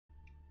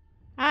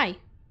Hi.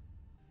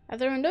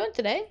 How's everyone doing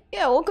today?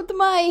 Yeah, welcome to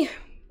my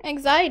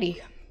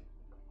anxiety.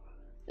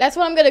 That's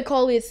what I'm gonna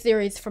call this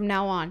series from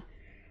now on.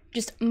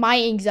 Just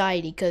my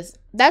anxiety, because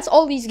that's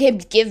all these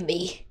games give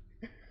me.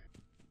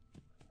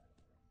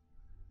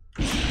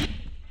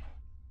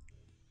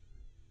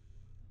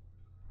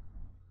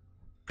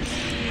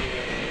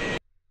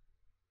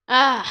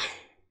 Ah.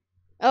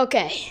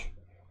 Okay.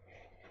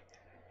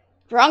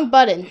 Wrong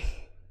button.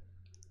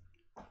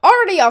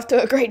 Already off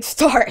to a great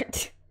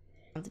start.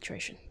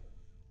 Concentration.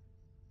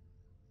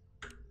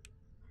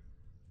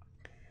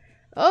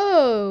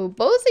 Oh,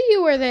 both of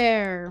you were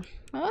there.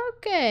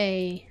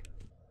 Okay.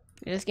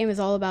 This game is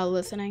all about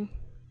listening.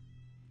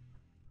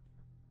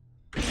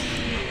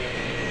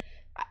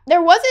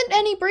 There wasn't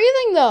any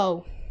breathing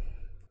though.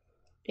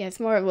 Yeah, it's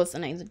more of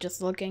listening than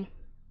just looking.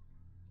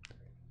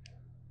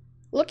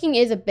 Looking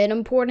is a bit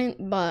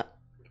important, but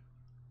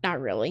not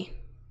really.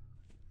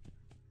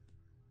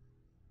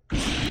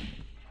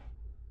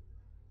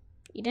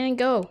 You didn't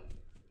go.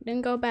 You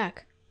didn't go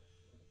back.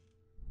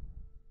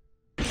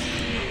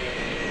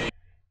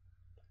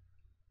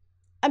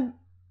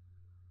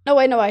 No,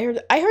 wait, no, I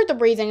heard the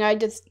breathing. I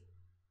just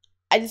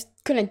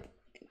couldn't.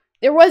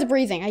 There was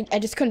breathing. I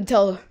just couldn't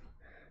tell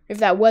if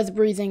that was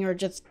breathing or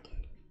just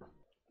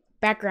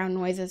background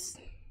noises.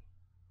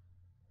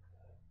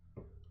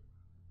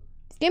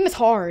 This game is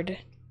hard.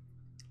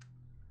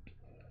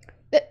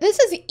 This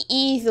is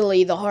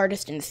easily the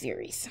hardest in the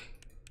series.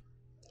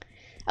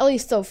 At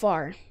least so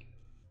far.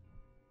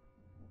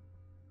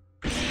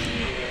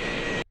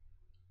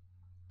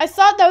 I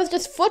thought that was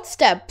just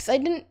footsteps. I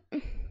didn't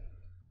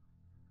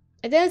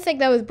think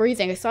that was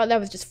breathing. I thought that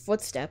was just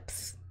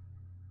footsteps.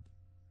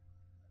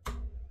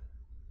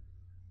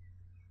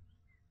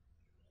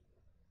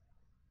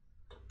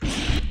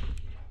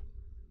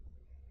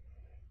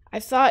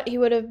 I thought he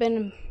would have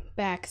been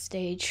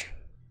backstage.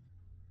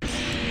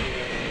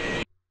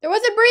 There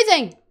wasn't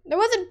breathing! There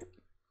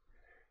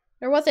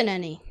wasn't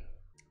any.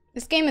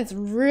 This game is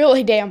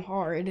really damn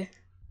hard. And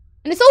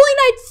it's only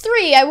night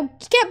 3! I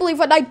can't believe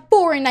what night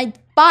 4 and night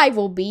 5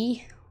 will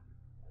be.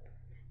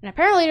 And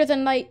apparently there's a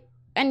night...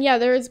 And yeah,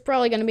 there is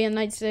probably going to be a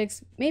night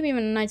 6. Maybe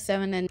even a night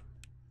 7. And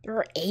there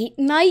are 8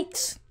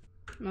 nights?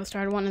 The most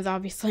hard one is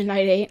obviously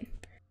night 8.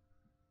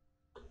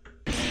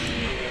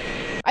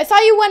 I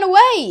thought you went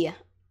away!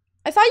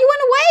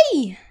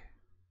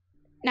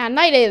 Nah,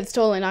 night 8 is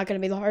totally not going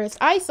to be the hardest.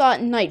 I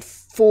thought night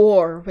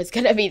 4 was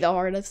going to be the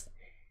hardest.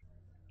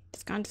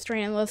 Just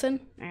concentrate and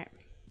listen. Alright.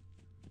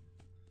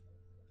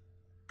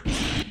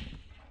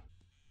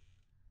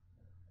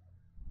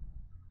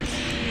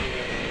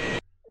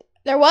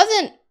 There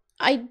wasn't.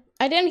 I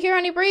didn't hear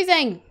any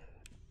breathing.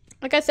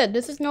 Like I said,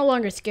 this is no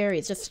longer scary.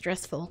 It's just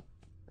stressful.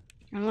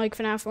 Unlike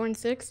FNaF 4 and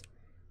 6.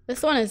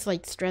 This one is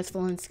like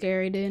stressful and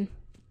scary, dude.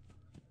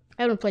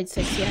 I haven't played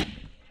 6 yet.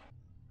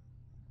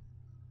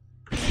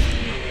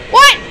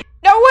 What?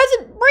 There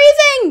wasn't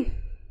breathing!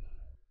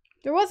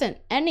 There wasn't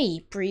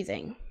any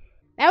breathing.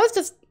 That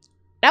was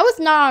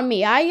not on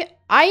me. I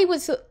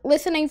was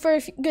listening for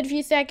a good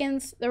few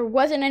seconds. There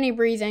wasn't any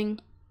breathing.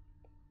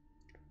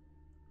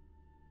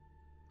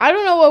 I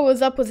don't know what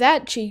was up with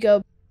that,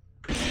 Chico.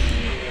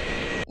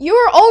 You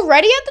were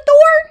already at the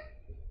door?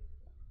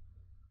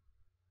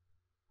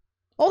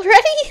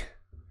 Already?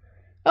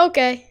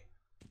 Okay.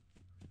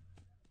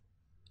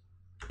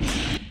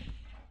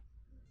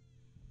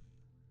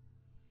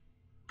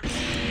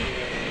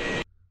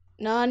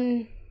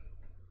 None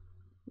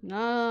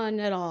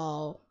at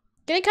all.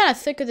 Getting kind of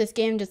sick of this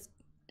game, just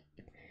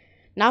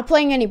not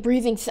playing any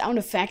breathing sound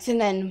effects and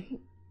then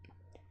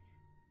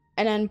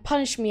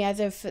punish me as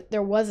if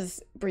there was a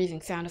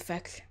breathing sound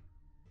effect.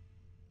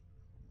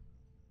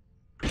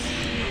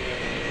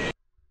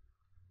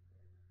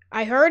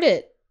 I heard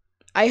it,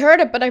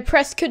 but I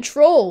pressed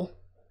control.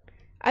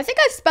 I think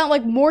I spent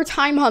like more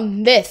time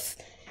on this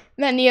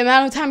than the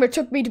amount of time it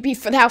took me to beat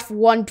FNaF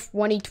 1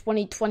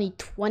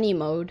 2020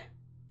 mode.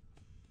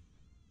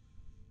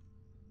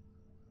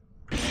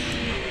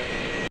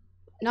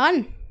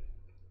 None.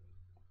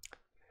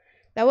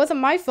 That wasn't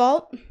my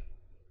fault.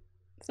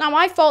 It's not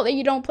my fault that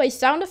you don't play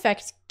sound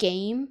effects,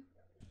 game.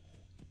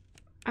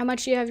 How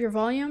much do you have your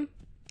volume?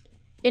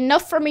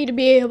 Enough for me to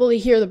be able to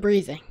hear the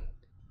breathing.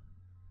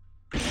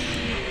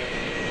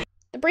 The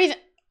breathing...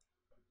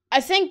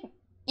 I think...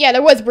 Yeah,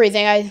 there was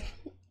breathing.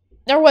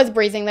 There was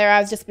breathing there.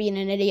 I was just being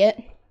an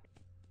idiot.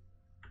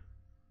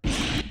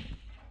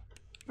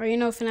 Or you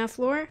know FNaF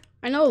lore?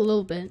 I know a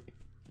little bit.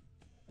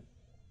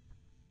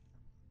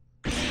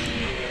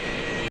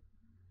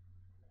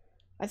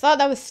 I thought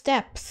that was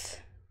steps.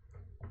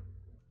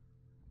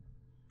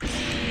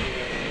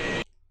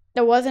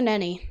 There wasn't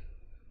any.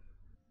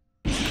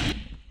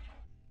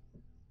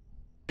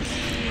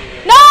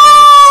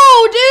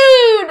 No,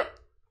 dude!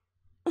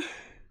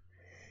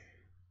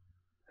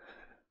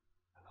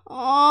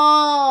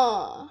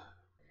 Oh.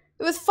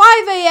 It was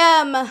 5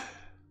 a.m.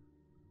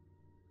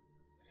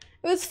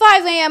 It was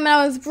 5 a.m. and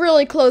I was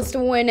really close to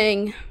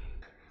winning.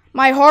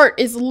 My heart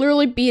is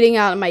literally beating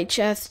out of my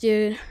chest,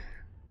 dude.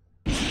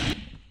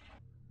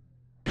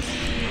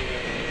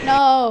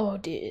 No,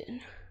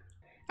 dude.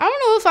 I don't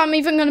know if I'm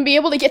even gonna be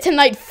able to get to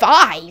night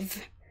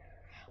 5.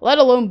 Let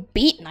alone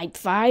beat night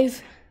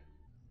 5.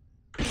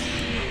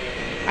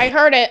 I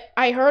heard it,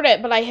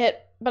 but I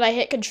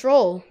hit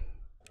control.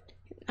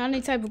 Not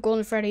any type of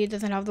Golden Freddy, it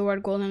doesn't have the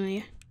word golden in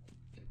it.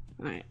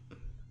 Alright.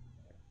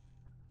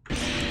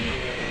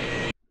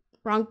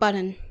 Wrong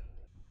button.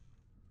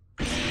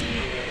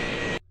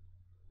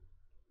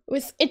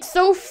 It's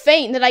so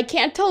faint that I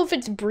can't tell if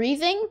it's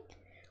breathing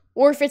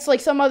or if it's like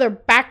some other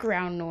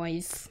background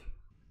noise.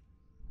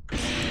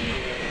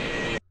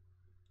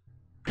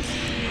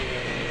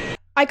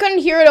 I couldn't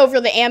hear it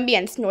over the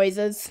ambience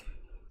noises.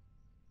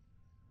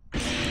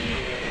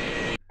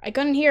 I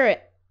couldn't hear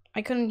it.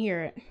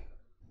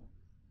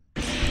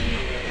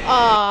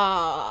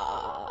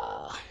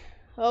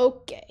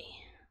 Okay.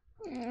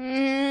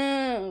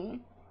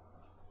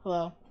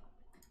 Hello.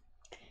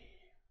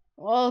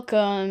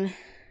 Welcome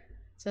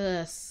to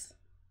this.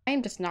 I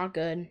am just not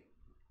good.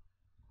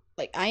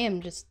 Like, I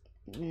am just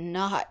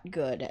not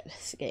good at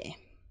this game.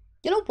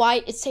 You know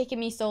why it's taking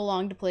me so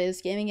long to play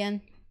this game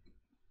again?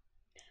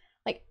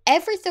 Like,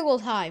 every single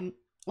time,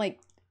 like,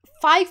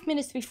 5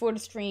 minutes before the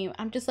stream,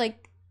 I'm just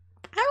like,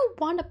 I don't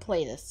want to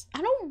play this.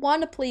 I don't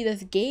want to play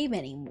this game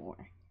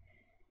anymore.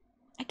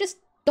 I just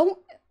don't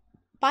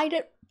find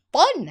it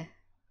fun.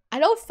 I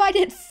don't find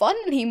it fun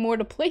anymore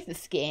to play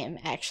this game,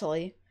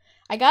 actually.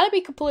 I gotta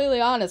be completely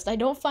honest, I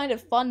don't find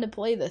it fun to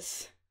play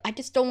this. I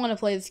just don't want to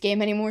play this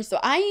game anymore, so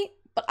I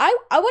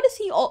want to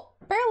see all,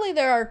 apparently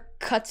there are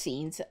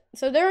cutscenes.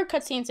 So there are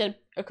cutscenes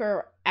that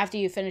occur after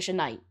you finish a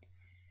night.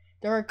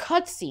 There are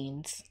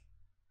cutscenes.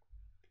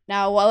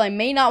 Now, while I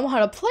may not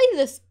want to play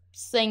this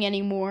thing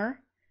anymore,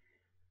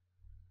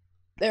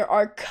 there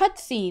are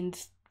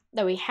cutscenes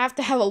that we have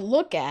to have a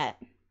look at.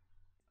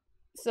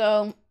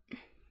 So,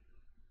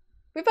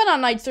 we've been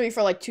on night 3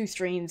 for like 2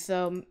 streams,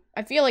 so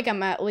I feel like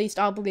I'm at least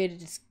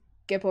obligated to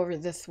skip over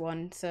this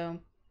one, so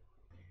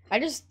I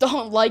just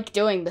don't like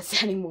doing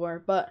this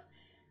anymore, but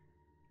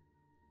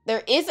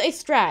there is a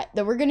strat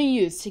that we're gonna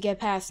use to get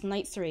past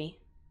night 3.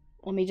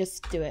 Let me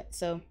just do it.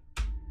 So,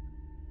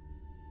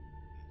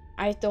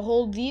 I have to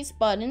hold these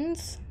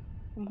buttons.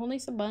 I'm holding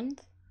some buttons.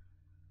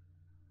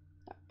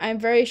 I'm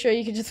very sure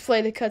you can just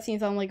play the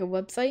cutscenes on like a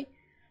website.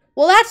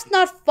 Well, that's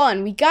not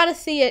fun. We gotta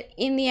see it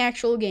in the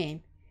actual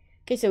game.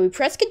 Okay, so we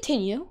press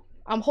continue.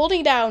 I'm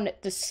holding down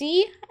the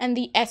C and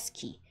the S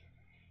key.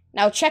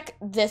 Now check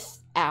this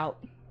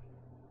out.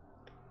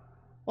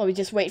 Well, let's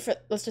just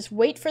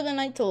wait for the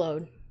night to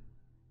load.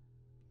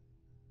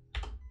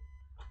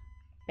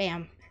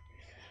 Bam.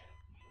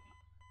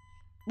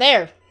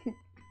 There.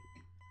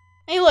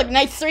 Hey, look,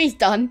 night 3's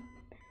done.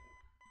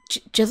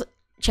 Just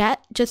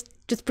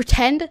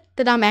pretend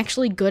that I'm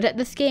actually good at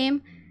this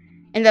game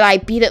and that I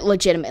beat it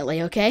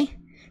legitimately, okay?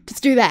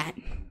 Just do that.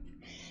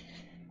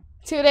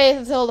 2 days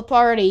until the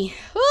party.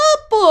 Oh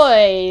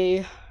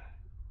boy.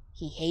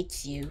 He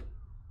hates you.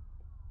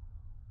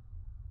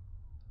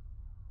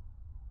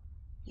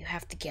 You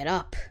have to get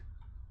up.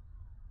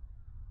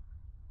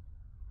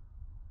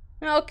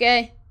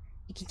 Okay.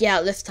 You can get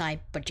out this time,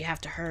 but you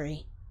have to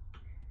hurry.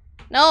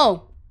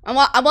 No! I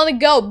want to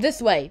go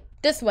this way.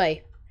 This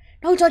way.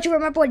 No, don't you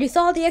remember when you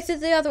saw the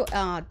exit the other way?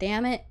 Aw,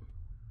 damn it.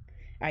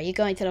 Are you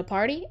going to the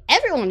party?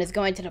 Everyone is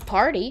going to the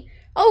party.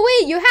 Oh,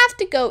 wait, you have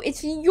to go.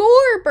 It's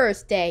your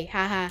birthday.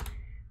 Haha.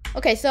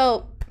 Okay,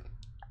 so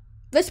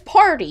this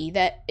party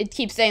that it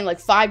keeps saying like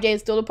 5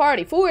 days till the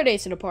party, 4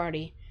 days to the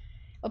party.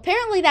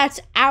 Apparently that's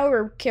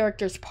our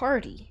character's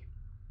party.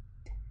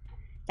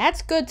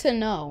 That's good to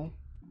know.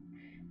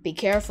 Be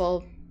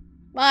careful.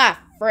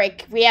 Ah,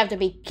 frick. We have to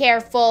be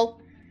careful.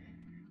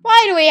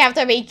 Why do we have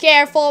to be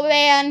careful,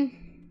 man?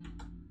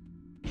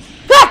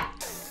 Ah!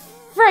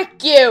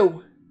 Frick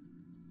you!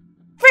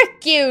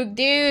 Frick you,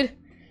 dude!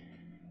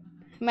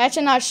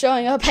 Imagine not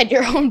showing up at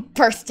your own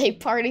birthday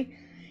party.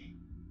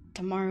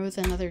 Tomorrow is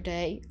another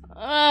day.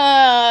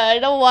 I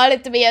don't want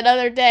it to be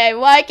another day.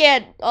 Why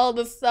can't all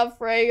the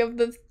suffering of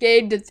this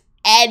game just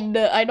end?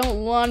 I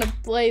don't want to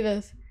play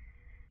this.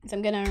 So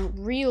I'm gonna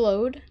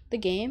reload the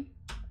game.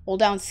 Hold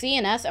down C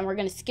and S, and we're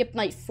gonna skip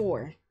night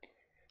 4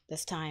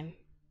 this time.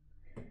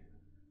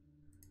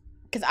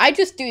 Because I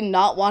just do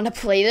not want to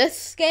play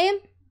this game.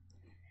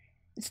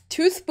 It's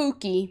too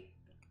spooky.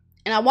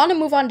 And I want to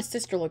move on to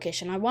Sister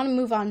Location.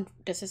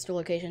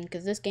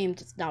 Because this game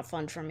is not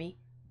fun for me.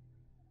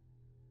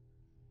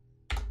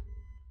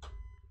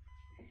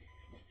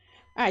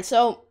 Alright,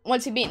 so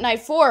once you beat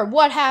night 4,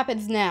 what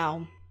happens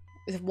now?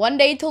 It's 1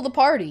 day till the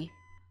party.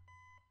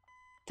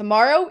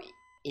 Tomorrow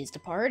is the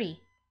party.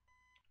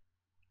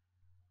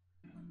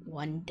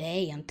 1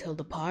 day until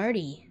the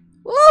party.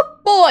 Oh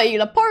boy,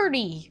 the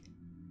party!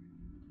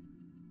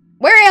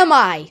 Where am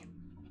I?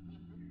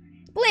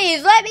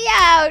 Please let me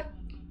out!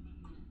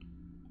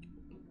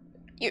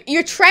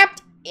 You're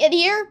trapped in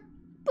here?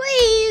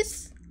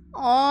 Please!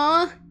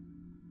 Aww.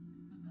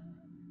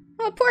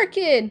 Oh, poor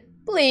kid.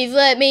 Please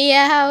let me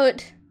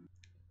out.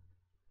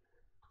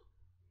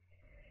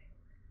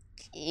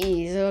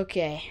 Jeez,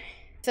 okay.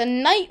 So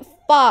night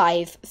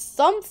 5,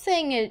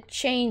 something it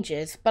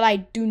changes, but I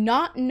do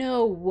not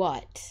know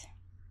what.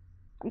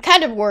 I'm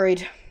kind of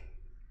worried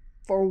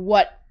for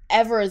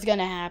whatever is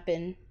gonna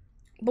happen.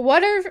 But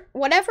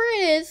whatever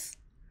it is,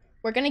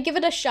 we're gonna give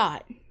it a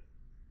shot.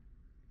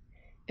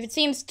 If it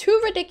seems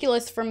too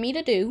ridiculous for me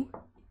to do,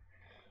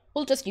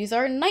 we'll just use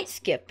our night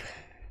skip.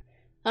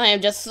 I am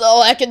just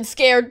so heckin'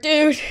 scared,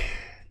 dude.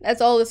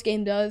 That's all this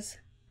game does.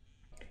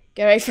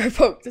 Get ready for a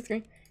poke the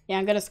screen. Yeah,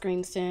 I'm gonna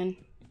scream soon.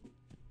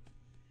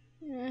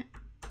 Yeah.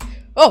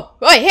 Oh,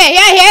 wait, hey!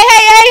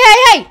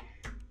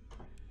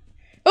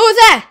 What was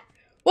that?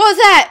 What was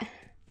that?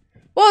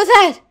 What was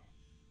that?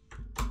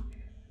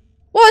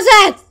 What was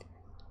that?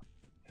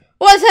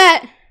 What was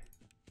that?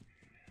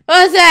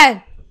 What was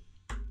that?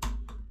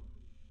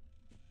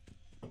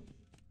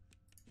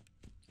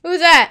 Who's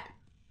that?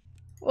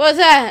 What was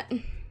that?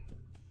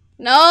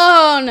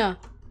 No.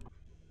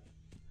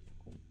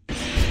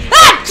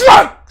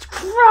 Ah!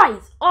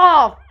 Christ!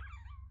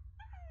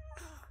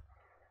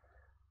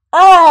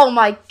 Oh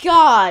my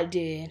god,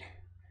 dude.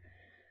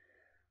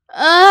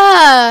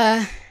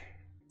 I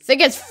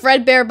think it's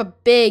Fredbear,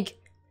 but big.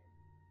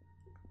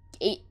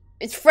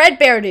 It's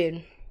Fredbear,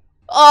 dude.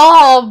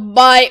 Oh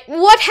my,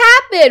 what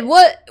happened?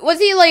 What, was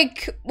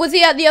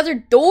he at the other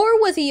door?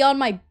 Was he on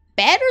my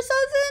bed or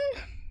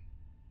something?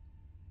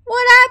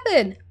 What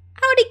happened?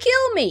 How'd he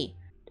kill me?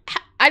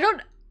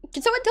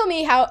 Can someone tell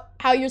me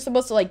how you're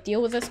supposed to, like,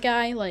 deal with this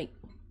guy? Like,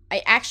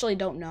 I actually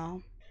don't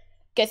know.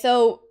 Okay,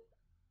 so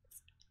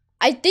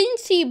I didn't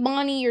see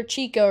Bonnie or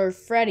Chica or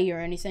Freddy or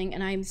anything,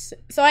 and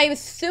so I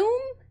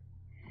assume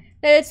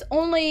that it's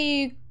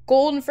only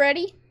Golden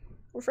Freddy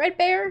or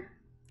Fredbear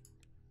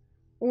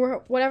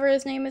or whatever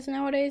his name is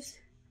nowadays.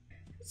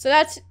 So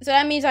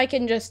that means I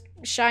can just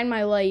shine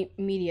my light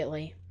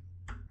immediately,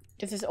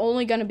 because it's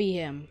only gonna be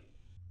him.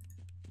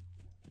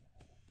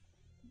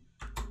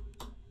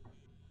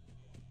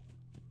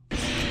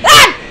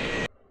 Ah!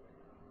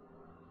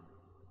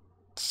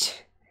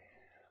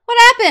 What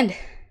happened?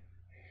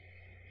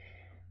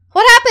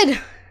 What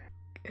happened?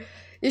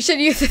 You should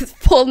use his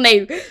full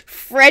name,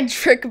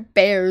 Frederick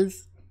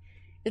Bears.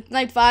 It's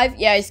night 5.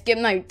 Yeah, I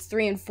skipped nights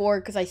 3 and 4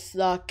 because I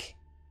suck.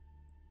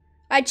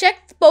 I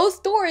checked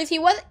both doors. He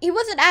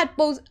wasn't at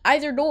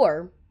either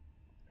door.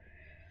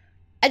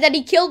 And then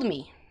he killed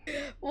me.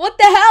 What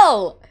the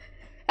hell?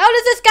 How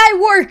does this guy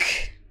work?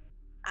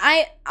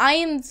 I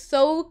am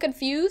so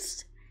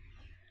confused.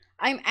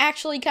 I'm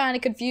actually kind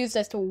of confused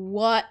as to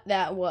what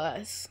that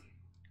was.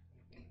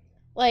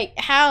 Like,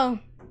 how?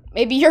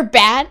 Maybe you're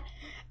bad?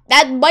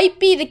 That might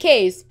be the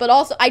case, but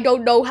also I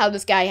don't know how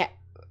this guy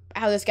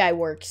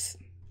works.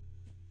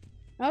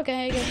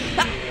 Okay, I guess.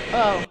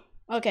 Oh,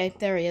 okay,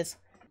 there he is.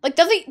 Like,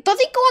 does he go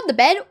on the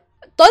bed?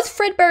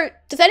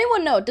 Does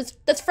anyone know? Does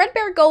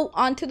Fredbear go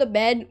onto the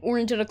bed or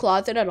into the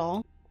closet at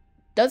all?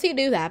 Does he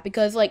do that?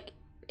 Because, like,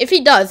 if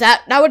he does,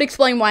 that would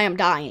explain why I'm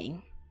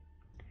dying.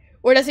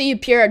 Or does he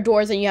appear at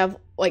doors and you have,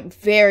 like,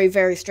 very,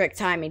 very strict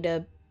timing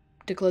to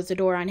close the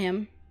door on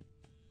him?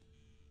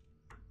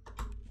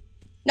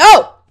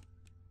 No!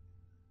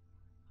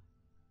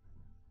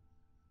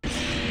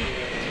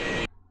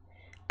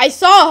 I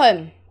saw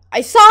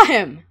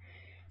him,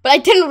 but I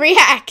didn't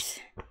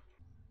react.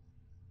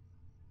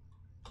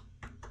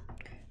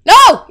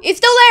 No! He's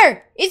still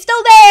there! He's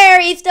still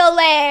there! He's still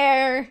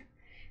there!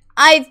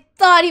 I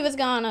thought he was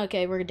gone.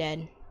 Okay, we're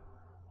dead.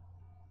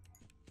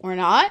 We're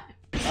not?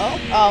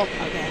 Oh,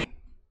 okay.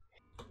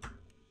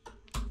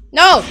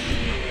 No!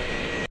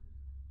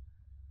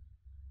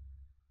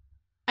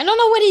 I don't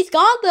know when he's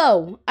gone,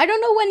 though. I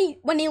don't know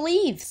when he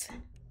leaves.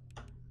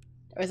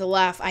 There was a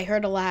laugh. I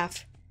heard a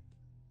laugh.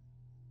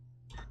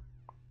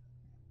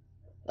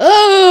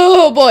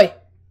 Oh, boy.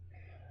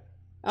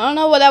 I don't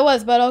know what that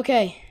was, but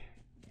okay.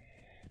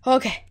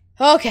 Okay,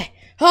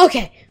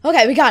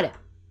 we got it.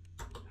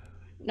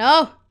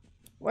 No.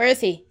 Where is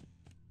he?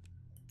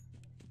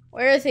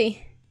 Where is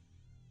he?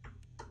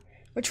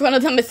 Which one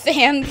of them is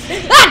Sans?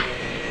 Ah!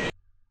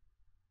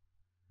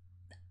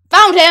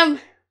 Found him!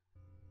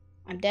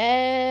 I'm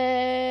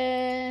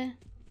dead.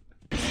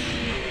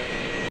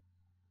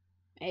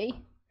 Hey.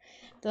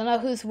 Don't know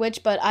who's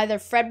which, but either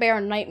Fredbear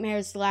or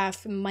Nightmare's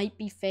laugh might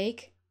be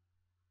fake.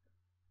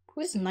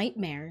 Who's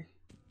Nightmare?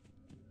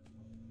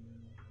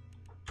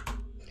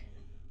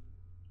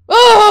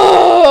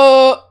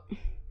 Oh!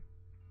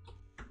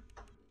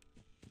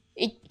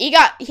 He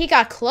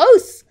got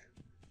close.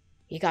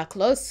 He got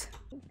close.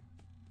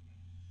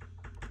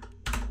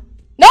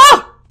 No!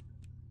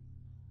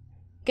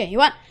 Okay, you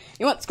want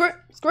screw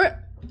it.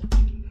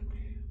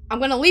 I'm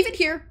gonna leave it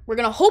here. We're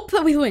gonna hope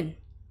that we win.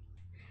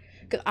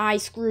 Cause I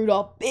screwed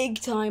up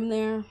big time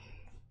there.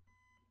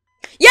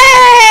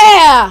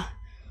 Yeah!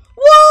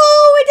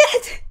 Whoa, we did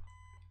it!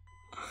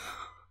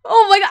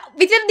 Oh my god,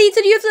 we didn't need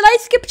to use the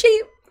night skip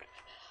cheat.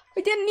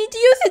 We didn't need to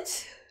use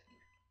it.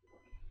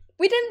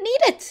 We didn't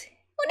need it.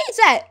 Who needs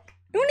that?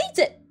 Who needs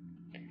it?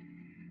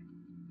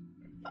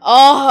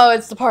 Oh,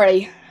 it's the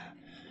party.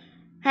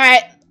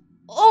 Alright.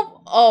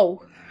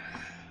 Oh.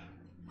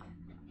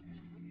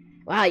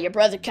 Wow, your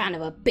brother's kind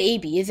of a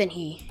baby, isn't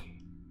he?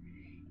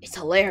 It's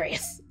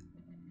hilarious.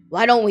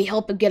 Why don't we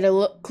help him get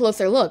a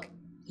closer look?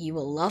 He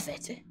will love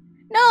it.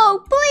 No,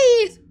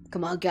 please!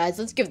 Come on, guys,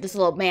 let's give this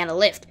little man a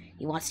lift.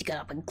 He wants to get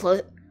up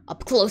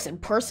close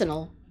and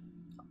personal.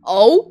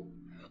 Oh?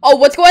 Oh,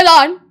 what's going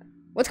on?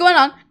 What's going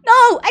on?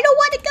 No, I don't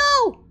want to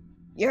go!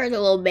 You're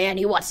the little man,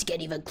 he wants to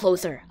get even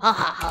closer. Ha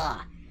ha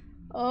ha.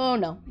 Oh,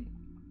 no.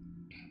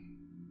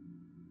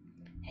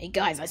 Hey,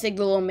 guys, I think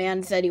the little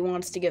man said he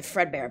wants to give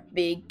Fredbear a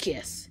big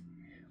kiss.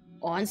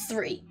 On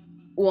 3.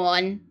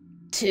 1,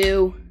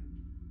 2...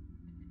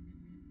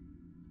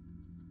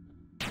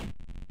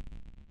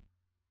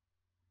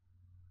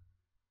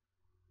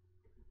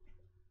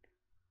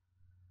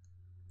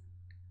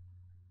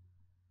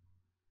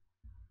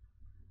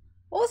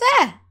 What was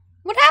that?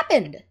 What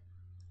happened?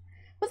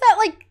 Was that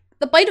like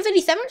the bite of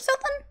 87 or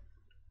something?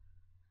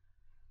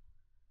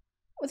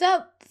 Was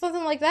that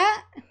something like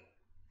that?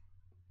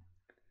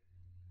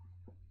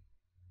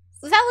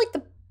 Was that like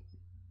the...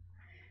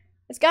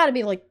 It's gotta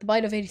be like the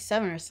bite of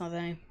 87 or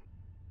something.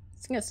 I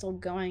think it's still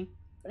going.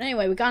 But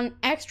anyway, we got an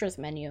extras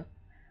menu.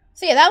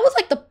 So yeah, that was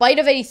like the bite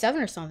of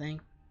 87 or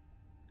something.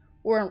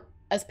 Or,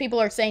 as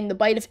people are saying, the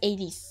bite of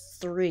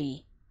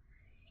 83.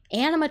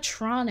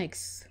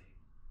 Animatronics.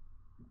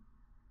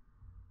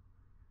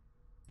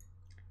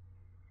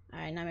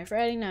 Alright, Nightmare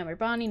Freddy, Nightmare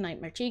Bonnie,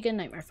 Nightmare Chica,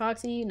 Nightmare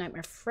Foxy,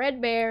 Nightmare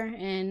Fredbear,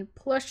 and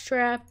Plush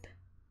Trap.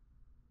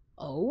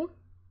 Oh?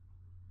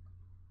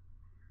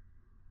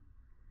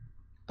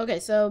 Okay,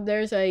 so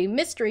there's a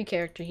mystery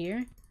character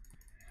here.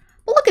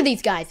 But look at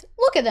these guys.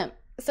 Look at them.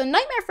 So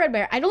Nightmare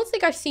Fredbear, I don't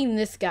think I've seen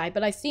this guy,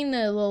 but I've seen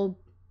the little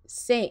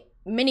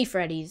mini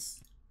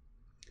Freddies.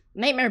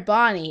 Nightmare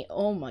Bonnie,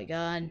 oh my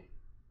god.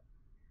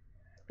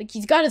 Like,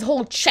 he's got his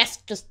whole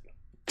chest just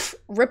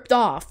ripped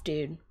off,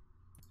 dude.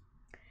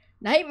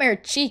 Nightmare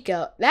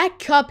Chica, that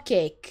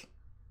cupcake.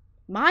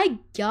 My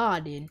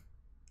god, dude.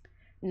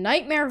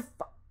 Nightmare...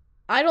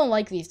 I don't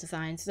like these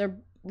designs. They're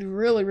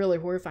really, really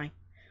horrifying.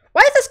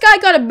 Why has this guy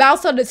got a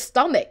mouse on his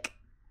stomach?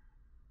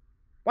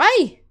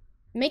 Why?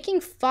 Making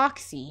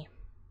Foxy.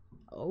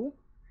 Oh.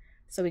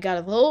 So we got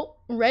a little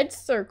red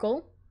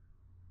circle.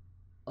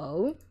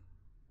 Oh.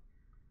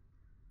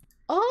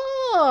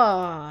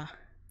 Oh.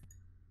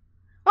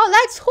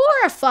 Oh, that's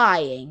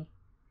horrifying.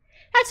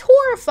 That's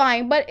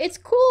horrifying, but it's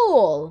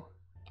cool.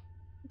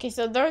 Okay,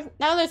 so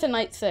now there's a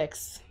night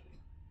 6.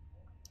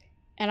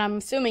 And I'm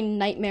assuming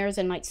Nightmare's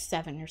in night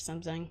 7 or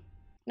something.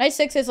 Night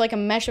 6 is like a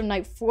mesh of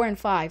night 4 and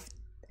 5.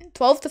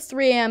 12 to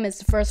 3 a.m. is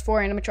the first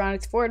 4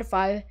 animatronics. 4 to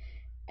 5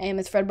 a.m.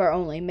 is Fredbear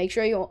only. Make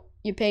sure you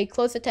pay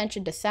close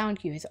attention to sound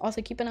cues.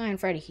 Also, keep an eye on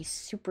Freddy. He's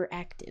super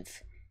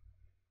active.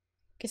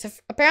 Okay, so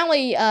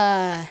apparently,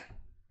 Fredbear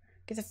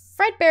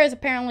is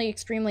apparently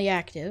extremely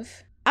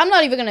active. I'm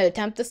not even going to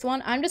attempt this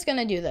one. I'm just going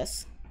to do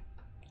this.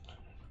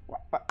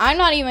 I'm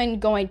not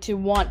even going to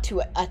want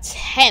to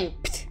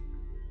attempt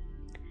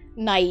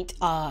night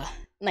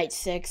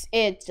 6.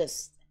 It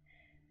just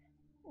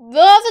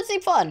doesn't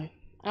seem fun.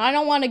 And I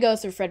don't want to go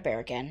through Fredbear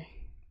again.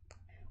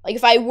 Like,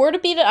 if I were to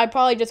beat it, I'd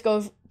probably just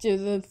go to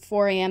the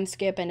 4 a.m.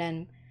 skip and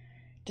then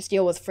just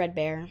deal with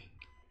Fredbear.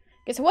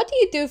 Okay, so what do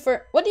you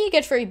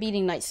get for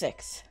beating night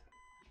 6?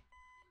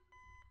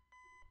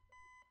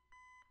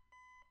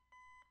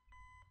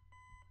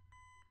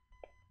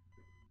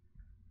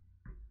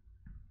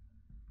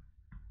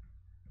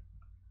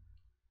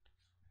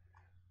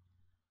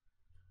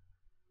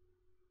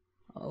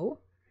 Oh?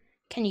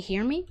 Can you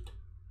hear me?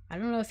 I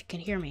don't know if you can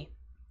hear me.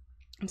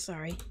 I'm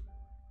sorry.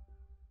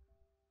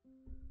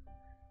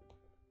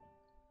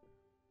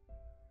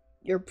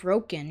 You're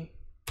broken.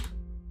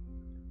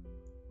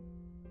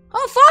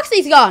 Oh,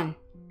 Foxy's gone!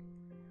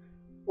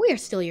 We are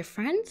still your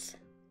friends.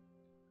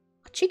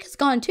 Chica's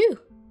gone too.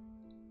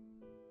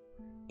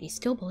 Do you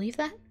still believe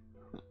that?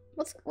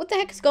 What the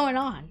heck is going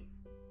on?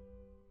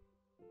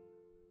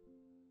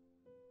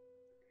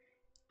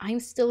 I'm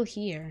still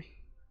here.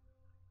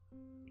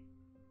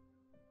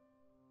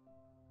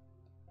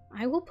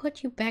 I will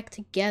put you back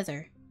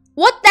together.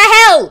 What the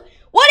hell?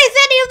 What is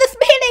any of this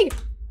meaning?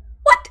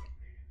 What?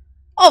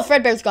 Oh,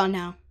 Fredbear's gone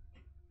now.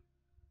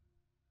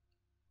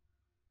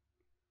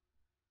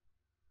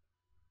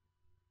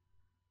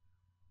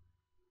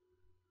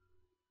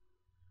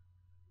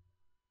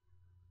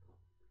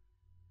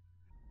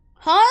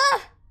 Huh?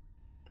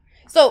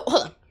 So,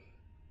 hold on.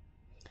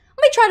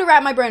 Let me try to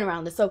wrap my brain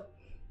around this. So,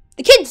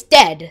 the kid's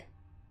dead.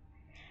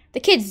 The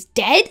kid's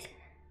dead?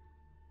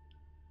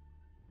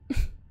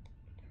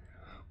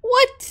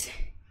 What?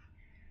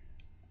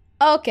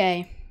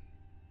 Okay.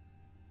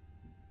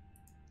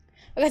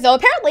 Okay, so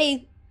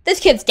apparently this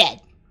kid's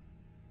dead.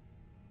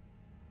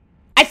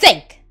 I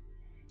think.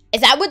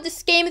 Is that what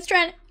this game is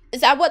trying? Is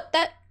that what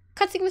that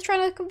cutscene was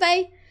trying to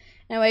convey?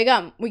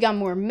 Anyway, we got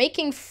more.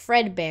 Making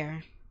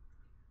Fredbear.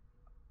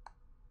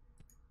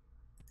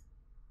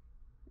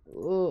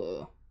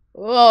 Whoa.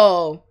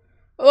 Whoa.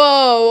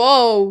 Whoa,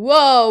 whoa,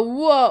 whoa,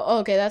 whoa.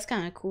 Okay, that's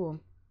kind of cool.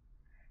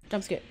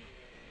 Jump scare.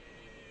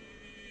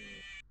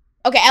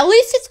 Okay, at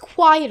least it's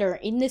quieter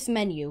in this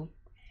menu.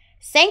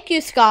 Thank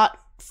you, Scott,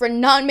 for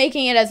not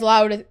making it as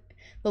loud as...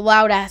 the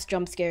loud ass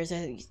jump scares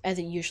as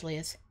it usually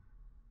is.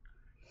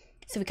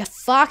 So we got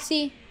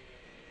Foxy,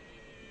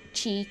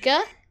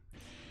 Chica,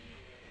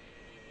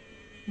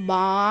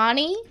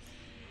 Bonnie,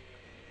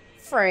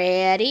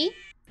 Freddy,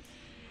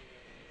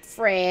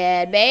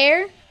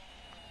 Fredbear.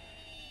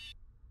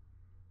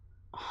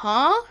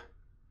 Huh?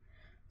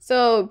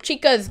 So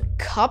Chica's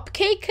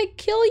cupcake could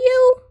kill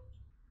you?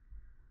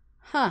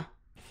 Huh.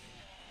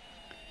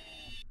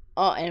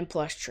 Oh, and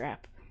plush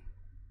trap.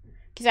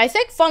 Because I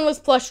think fun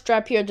with plush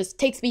trap here just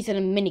takes me to the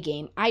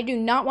minigame. I do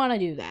not want to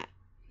do that.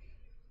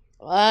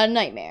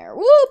 Nightmare.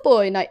 Woo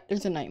boy,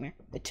 there's a nightmare.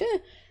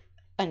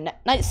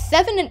 Night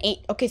 7 and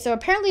 8. Okay, so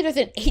apparently there's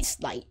an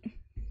 8th night.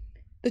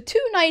 The 2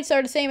 nights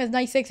are the same as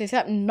night 6,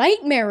 except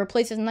Nightmare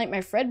replaces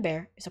Nightmare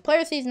Fredbear. If a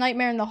player sees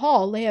Nightmare in the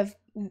hall, they have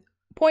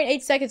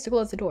 0.8 seconds to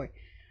close the door.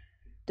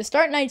 To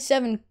start night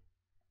 7,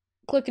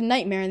 click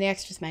Nightmare in the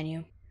extras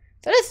menu.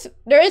 So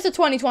there is a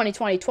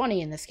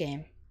 2020 in this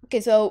game.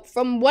 Okay, so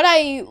from what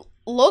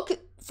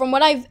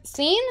I've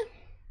seen,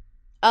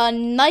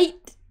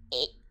 night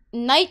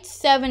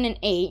 7 and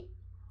 8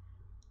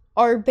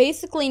 are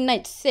basically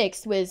night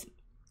 6 with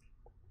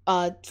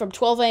from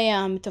 12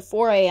 a.m. to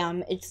 4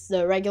 a.m. it's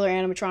the regular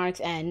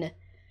animatronics end,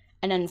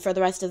 and then for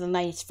the rest of the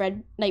night it's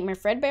Nightmare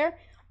Fredbear.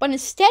 But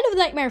instead of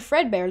Nightmare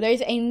Fredbear,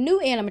 there's a new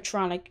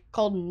animatronic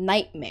called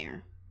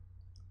Nightmare,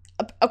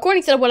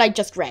 according to what I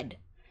just read.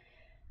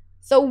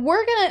 So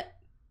we're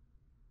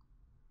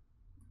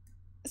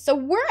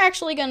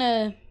actually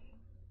gonna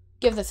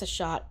give this a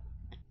shot.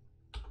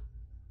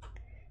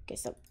 Okay,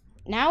 so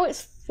now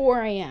it's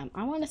 4 a.m.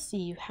 I want to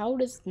see how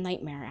does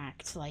Nightmare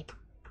act like.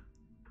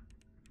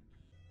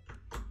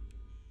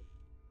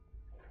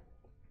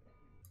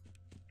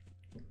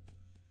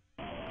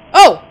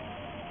 Oh!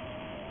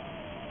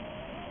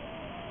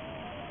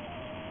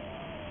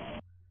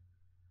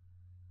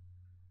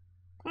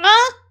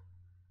 Huh?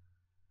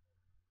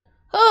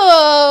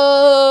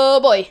 Oh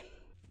boy.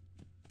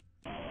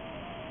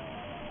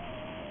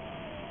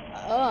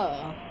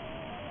 Oh.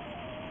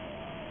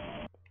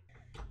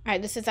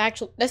 Alright, this is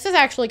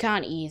actually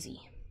kind of easy.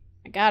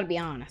 I gotta be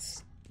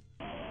honest.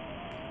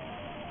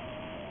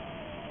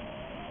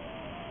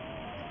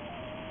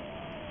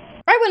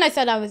 Right when I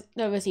said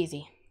that was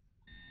easy.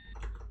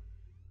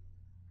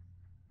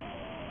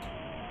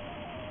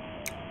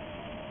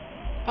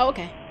 Oh,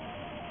 okay.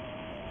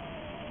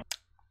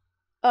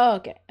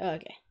 Okay.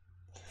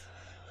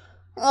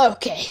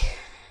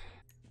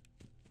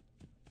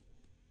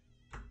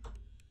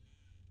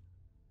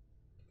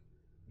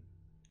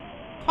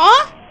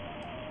 Huh?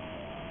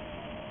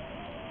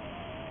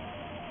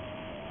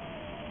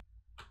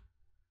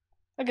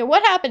 Okay,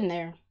 what happened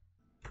there?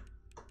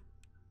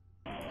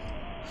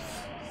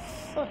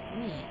 Fuck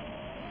me.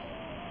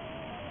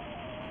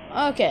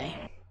 Okay.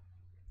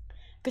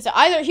 Because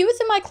either he was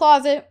in my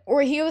closet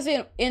or he was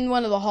in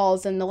one of the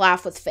halls and the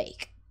laugh was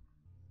fake.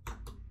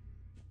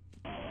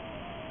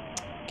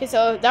 Okay,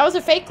 so that was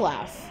a fake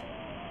laugh.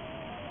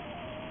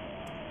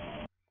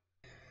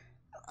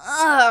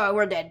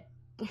 We're dead.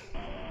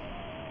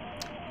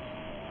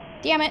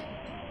 Damn it.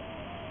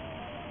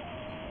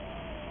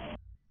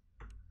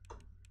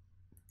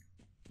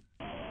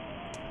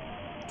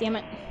 Damn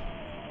it.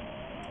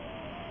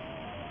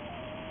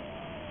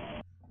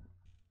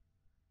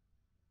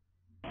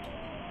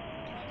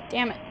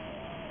 Damn it.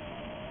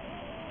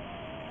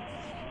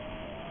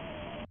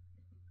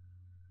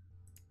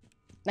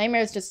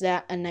 Nightmare is just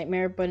that, a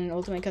nightmare, but an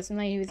ultimate custom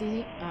night, he was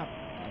easy. Oh,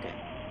 okay.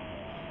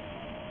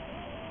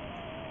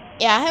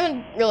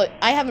 Yeah,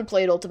 I haven't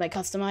played Ultimate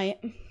Custom Night.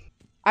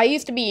 I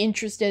used to be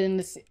interested in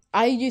this.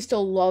 I used to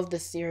love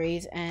this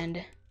series,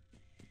 and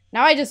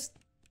now I just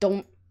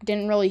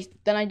didn't really.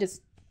 Then I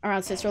just,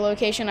 around Sister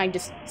Location, I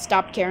just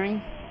stopped caring.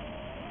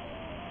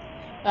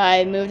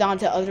 I moved on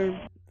to other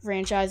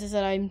franchises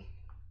that I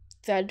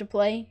decided to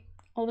play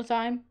all the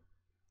time.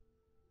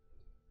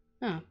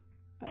 Oh.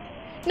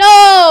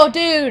 No,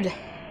 dude!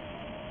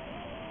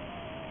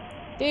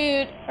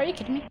 Dude, are you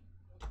kidding me?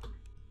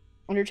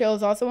 Undertale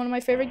is also one of my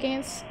favorite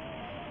games.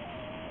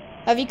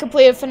 Have you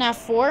completed FNaF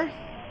 4?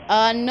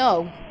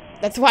 No.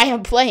 That's why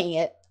I'm playing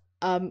it.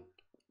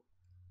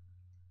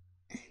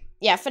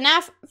 Yeah,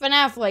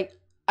 FNaF, like,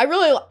 I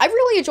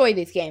really enjoy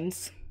these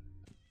games.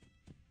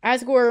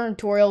 Asgore and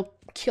Toriel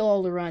kill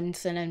all the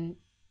runs, and then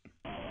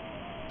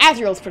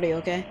Azrael's pretty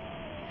okay.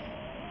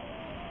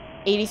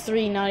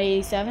 83, not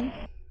 87.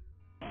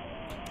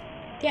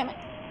 Damn it.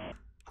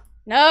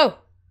 No!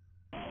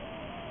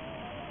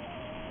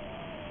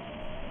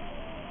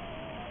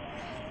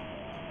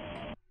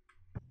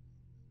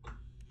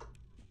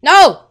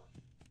 No!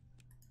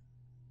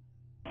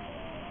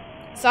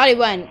 I thought he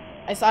went.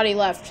 I thought he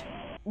left.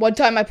 One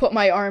time I put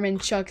my arm in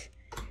Chuck's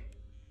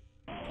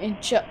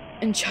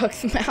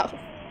mouth.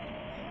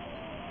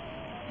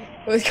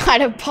 It was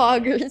kind of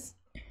poggers.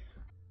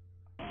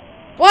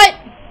 What?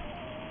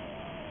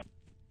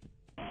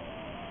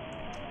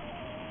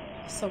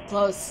 So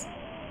close.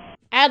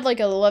 Add like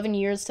 11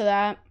 years to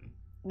that,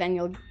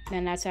 then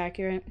that's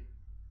accurate.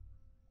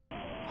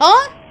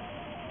 Huh?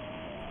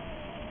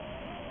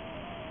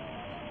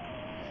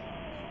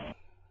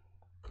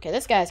 Okay,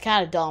 this guy's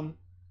kind of dumb.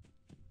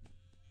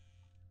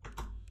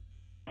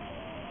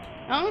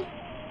 Huh?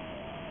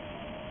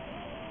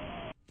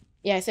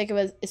 Yeah, I think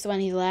it's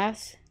when he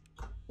laughs.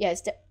 Yeah,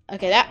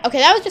 okay. That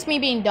was just me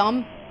being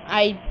dumb.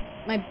 My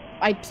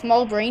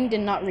small brain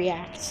did not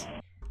react.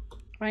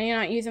 Why are you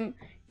not using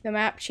the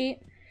map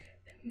sheet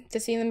to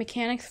see the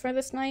mechanics for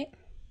this night?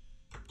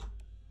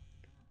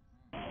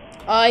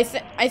 I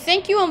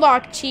think you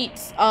unlock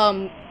cheats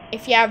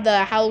if you have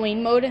the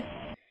Halloween mode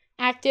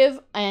active,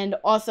 and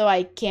also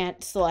I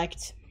can't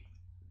select.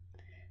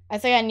 I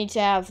think I need to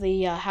have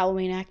the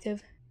Halloween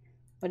active.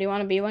 What do you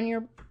want to be when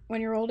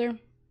you're older?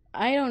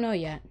 I don't know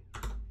yet.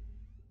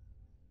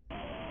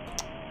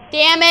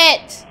 Damn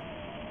it!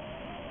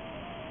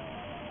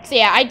 So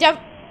yeah,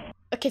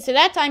 okay, so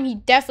that time he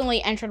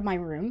definitely entered my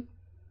room.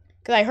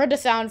 Because I heard the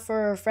sound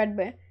for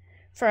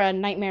a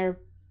nightmare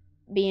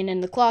being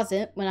in the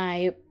closet when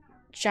I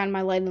shined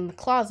my light in the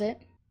closet.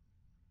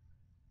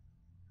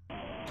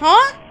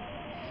 Huh?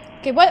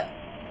 Okay, what?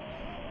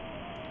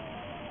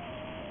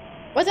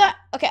 What's that?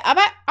 Okay,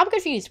 I'm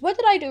confused. What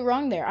did I do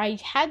wrong there? I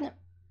hadn't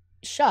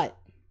shut.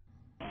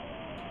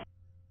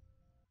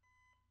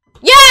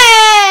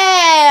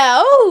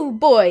 Yeah! Oh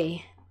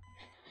boy.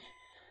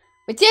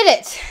 We did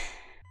it.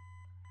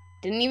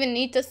 Didn't even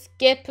need to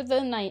skip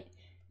the night.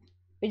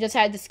 We just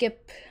had to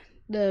skip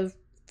to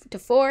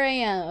 4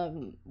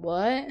 a.m.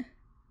 What?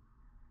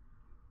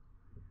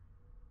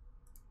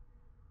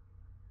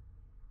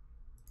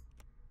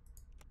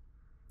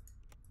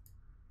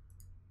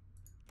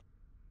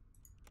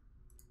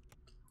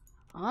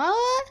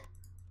 What?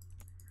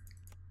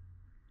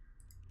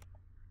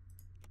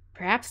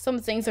 Perhaps some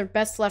things are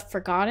best left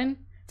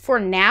forgotten. For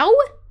now?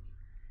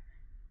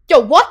 Yo,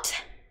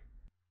 what?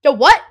 Yo,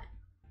 what?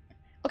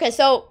 Okay,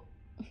 so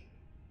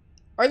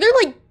are there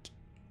like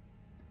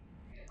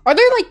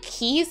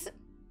keys?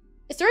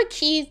 Is there a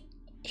key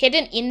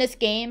hidden in this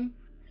game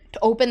to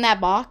open that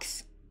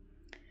box?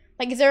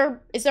 Like, is there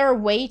a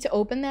way to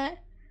open that?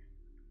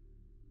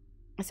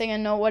 I think I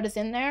know what is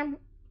in there.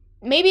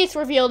 Maybe it's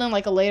revealed in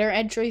like a later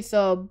entry,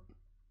 so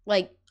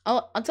like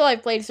until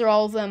I've played through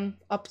all of them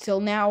up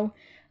till now,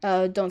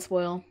 don't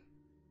spoil.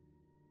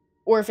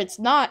 Or if it's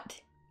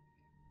not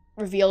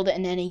revealed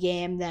in any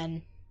game,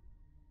 then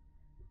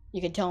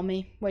you can tell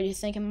me what you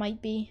think it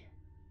might be.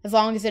 As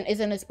long as it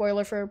isn't a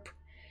spoiler for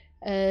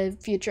a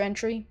future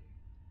entry.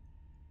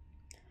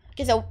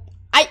 Okay, so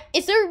I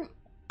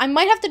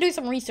might have to do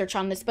some research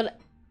on this, but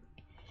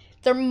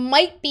there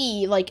might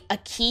be like a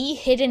key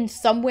hidden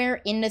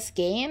somewhere in this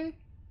game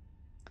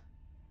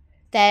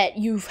that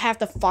you have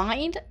to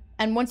find,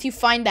 and once you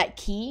find that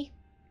key,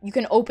 you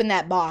can open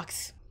that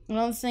box. I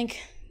don't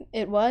think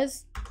it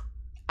was.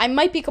 I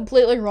might be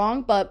completely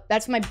wrong, but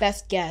that's my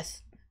best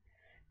guess.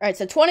 Alright,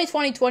 so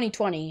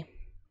 2020.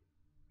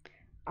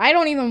 I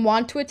don't even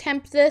want to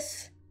attempt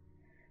this.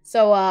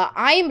 So,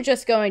 I am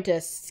just going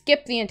to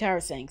skip the entire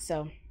thing,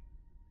 so.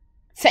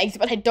 Thanks,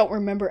 but I don't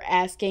remember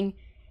asking.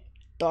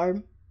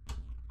 Darn.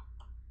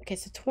 Okay,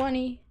 so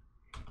 20.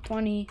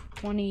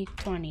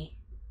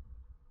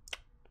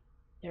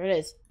 There it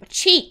is. But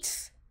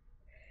cheats!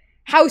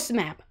 House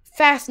map,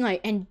 fast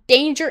night, and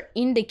danger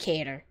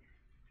indicator.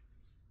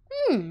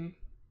 Okay,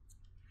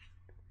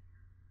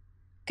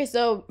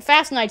 so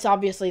fast nights,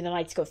 obviously the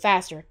nights go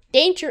faster.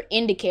 Danger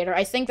indicator,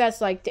 I think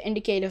that's like to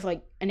indicate if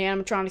like an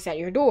animatronic's at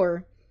your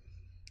door.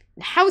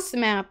 The house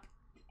map,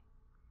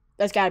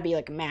 that's gotta be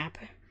like a map.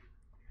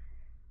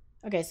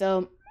 Okay,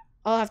 so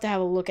I'll have to have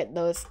a look at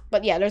those.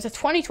 But yeah, there's a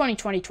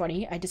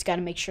 2020. I just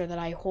gotta make sure that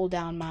I hold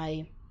down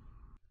my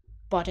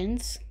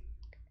buttons.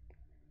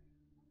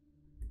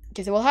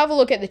 Okay, so we'll have a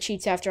look at the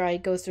cheats after I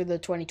go through the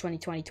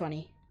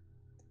 2020.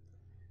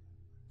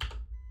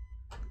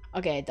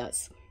 Okay, it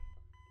does.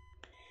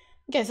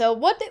 Okay, so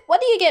what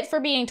do you get for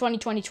being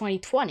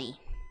 2020?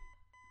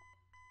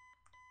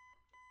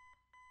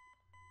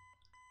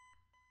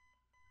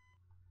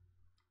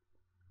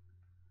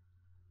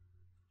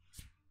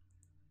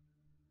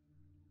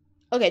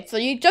 Okay, so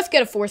you just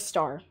get a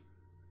 4-star.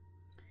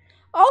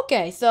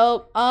 Okay,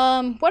 so what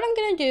I'm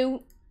gonna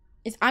do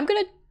is I'm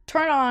gonna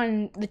turn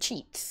on the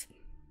cheats.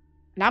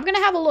 And I'm gonna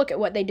have a look at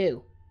what they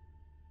do.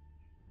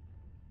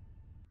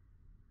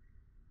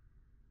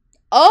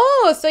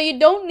 Oh, so you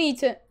don't need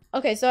to.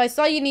 Okay, so I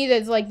saw you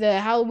needed like the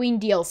Halloween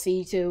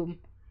DLC to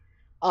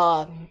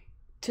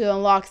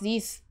unlock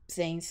these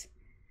things.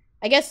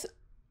 I guess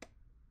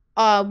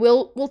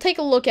we'll take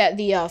a look at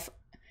the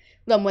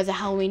them with the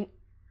Halloween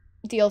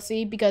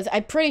DLC, because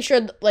I'm pretty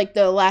sure like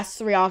the last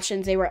 3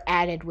 options they were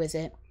added with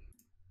it.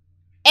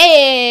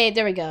 Hey,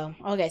 there we go.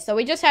 Okay, so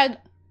we just had.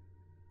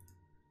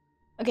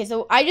 Okay,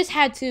 so I just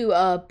had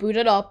to boot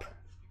it up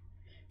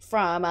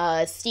from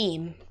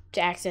Steam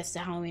to access the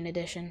Halloween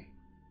edition.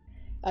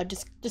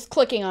 Just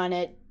clicking on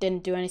it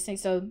didn't do anything.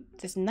 So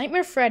there's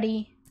Nightmare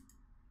Freddy,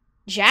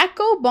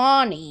 Jacko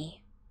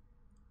Bonnie,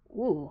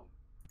 ooh,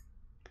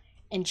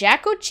 and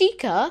Jacko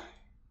Chica.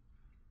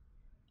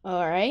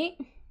 All right.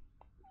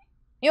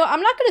 You know,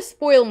 I'm not gonna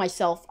spoil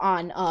myself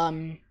on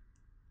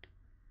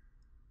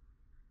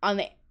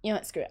the. You know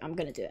what? Screw it. I'm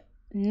gonna do it.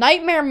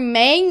 Nightmare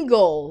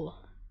Mangle.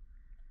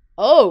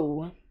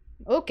 Oh,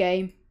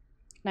 okay.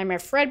 Nightmare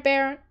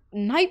Fredbear.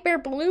 Nightmare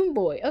Balloon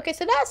Boy. Okay,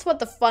 so that's what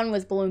the fun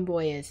with Balloon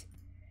Boy is.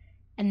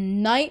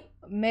 And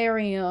Nightmare...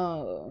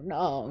 Oh,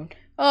 no.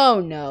 Oh,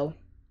 no.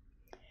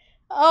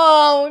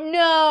 Oh,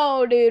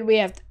 no, dude. We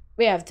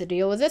have to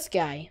deal with this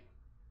guy.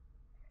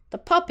 The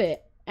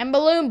Puppet and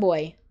Balloon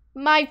Boy.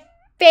 My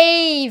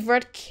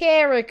favorite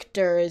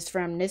characters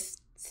from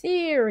this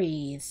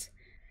series.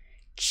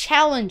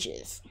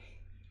 Challenges.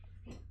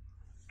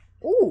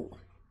 Ooh.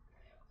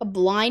 A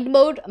Blind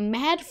Mode,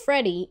 Mad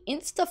Freddy,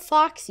 Insta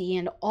Foxy,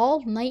 and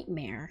All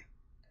Nightmare.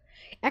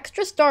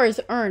 Extra stars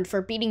earned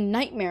for beating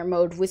Nightmare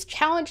Mode with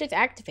challenges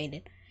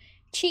activated.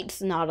 Cheats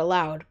not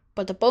allowed,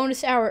 but the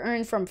bonus hour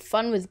earned from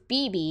Fun with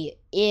BB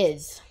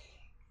is...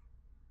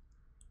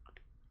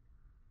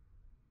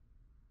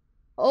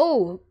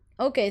 Oh,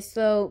 okay,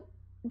 so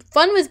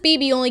Fun with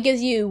BB only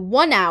gives you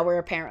 1 hour,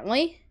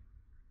 apparently.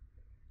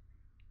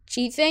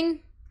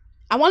 Cheating?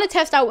 I want to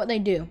test out what they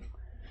do.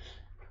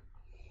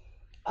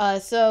 Okay,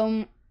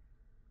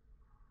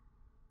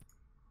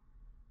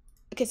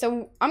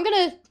 so I'm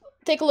gonna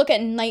take a look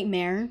at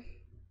Nightmare.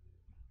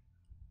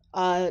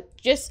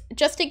 Just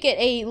to get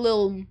a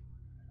little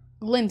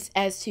glimpse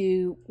as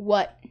to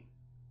what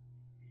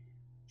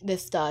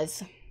this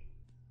does.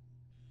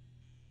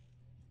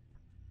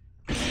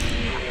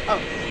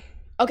 Oh,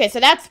 okay,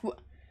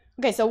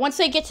 so once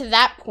they get to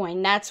that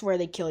point, that's where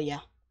they kill you.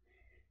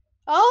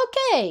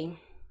 Okay.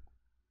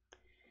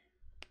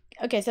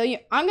 Okay, so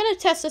I'm gonna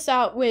test this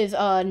out with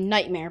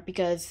Nightmare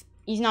because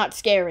he's not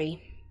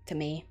scary to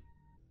me.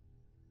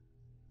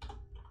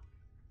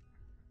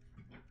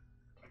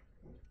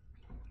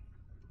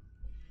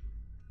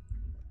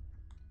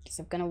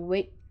 So I'm gonna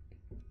wait.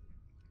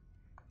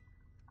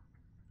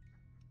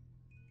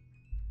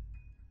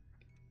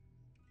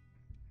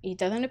 He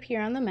doesn't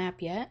appear on the map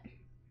yet.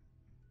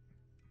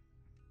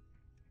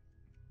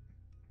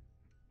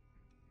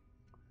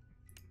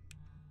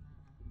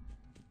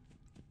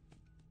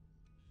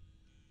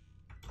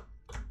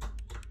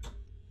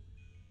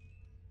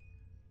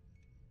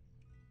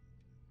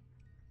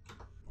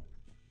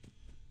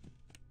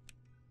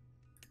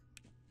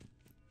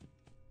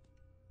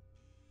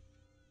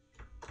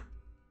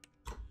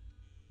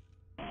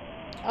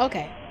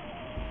 Okay.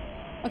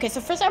 Okay, so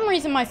for some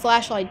reason my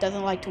flashlight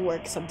doesn't like to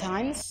work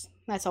sometimes.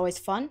 That's always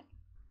fun.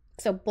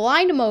 So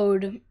blind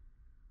mode.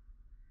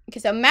 Okay,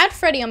 so Mad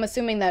Freddy, I'm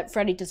assuming that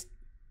Freddy just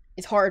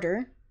is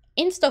harder.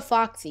 Insta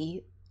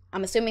Foxy,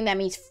 I'm assuming that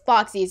means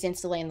Foxy is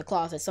instantly in the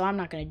closet, so I'm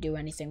not gonna do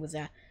anything with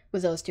that,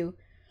 with those two.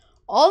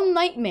 All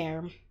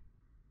Nightmare.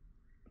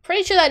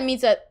 Pretty sure that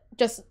means that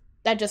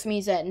just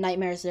means that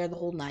Nightmare is there the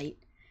whole night.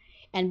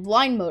 And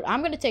blind mode,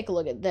 I'm gonna take a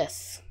look at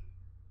this.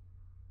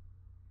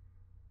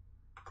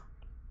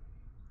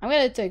 I'm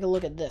gonna take a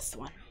look at this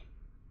one.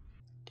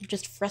 They're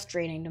just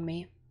frustrating to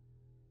me.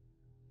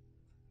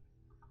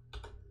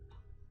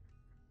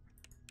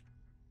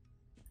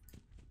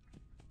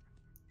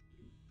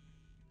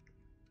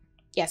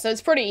 Yeah, so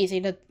it's pretty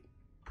easy to...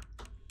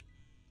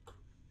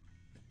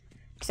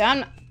 So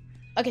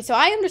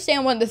I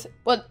understand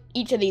what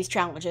each of these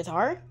challenges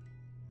are.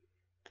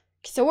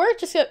 So we're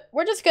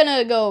just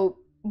gonna go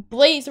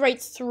blaze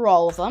right through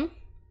all of them.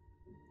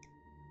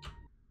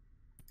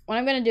 What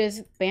I'm gonna do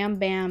is bam,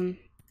 bam,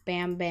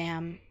 bam,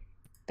 bam,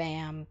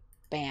 bam,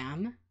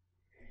 bam.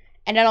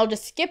 And then I'll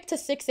just skip to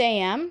 6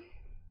 a.m.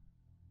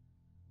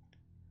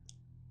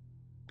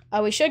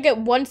 We should get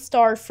 1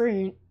 star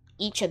for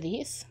each of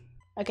these.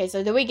 Okay,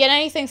 so do we get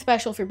anything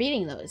special for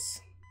beating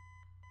those?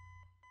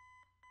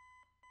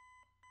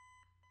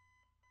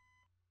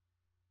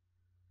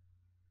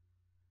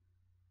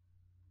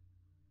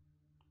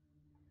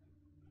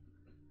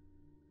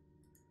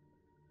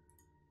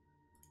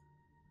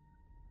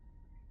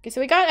 Okay, so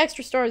we got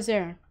extra stars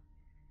there.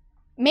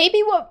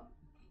 Maybe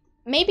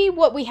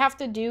what we have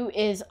to do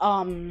is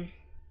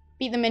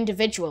beat them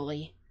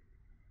individually.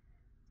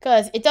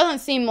 Because it doesn't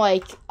seem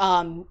like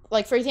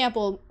for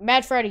example,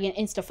 Mad Freddy and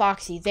Insta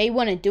Foxy, they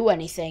wouldn't do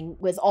anything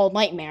with All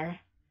Nightmare.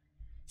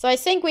 So I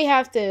think we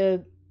have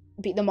to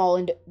beat them all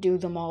and do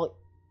them all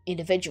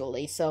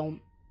individually. So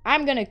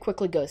I'm gonna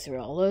quickly go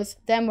through all those.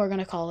 Then we're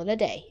gonna call it a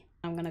day.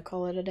 I'm gonna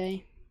call it a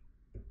day.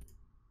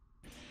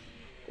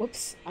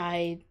 Whoops,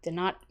 I did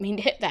not mean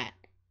to hit that.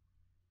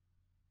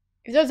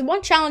 If there's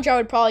one challenge I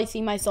would probably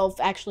see myself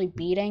actually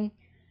beating,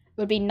 it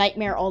would be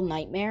Nightmare All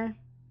Nightmare.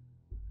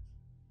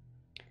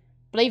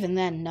 But even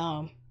then,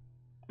 no.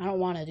 I don't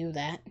want to do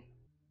that.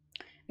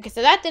 Okay,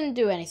 so that didn't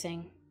do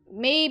anything.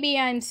 Maybe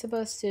I'm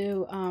supposed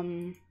to,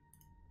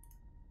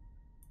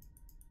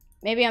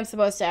 maybe I'm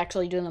supposed to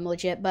actually do them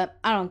legit, but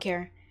I don't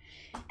care.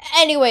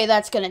 Anyway,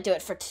 that's gonna do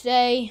it for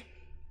today.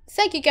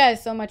 Thank you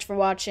guys so much for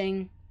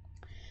watching.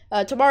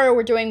 Tomorrow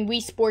we're doing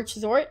Wii Sports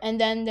Resort, and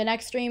then the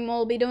next stream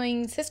we'll be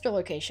doing Sister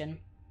Location.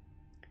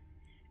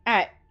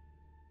 Alright.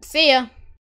 See ya.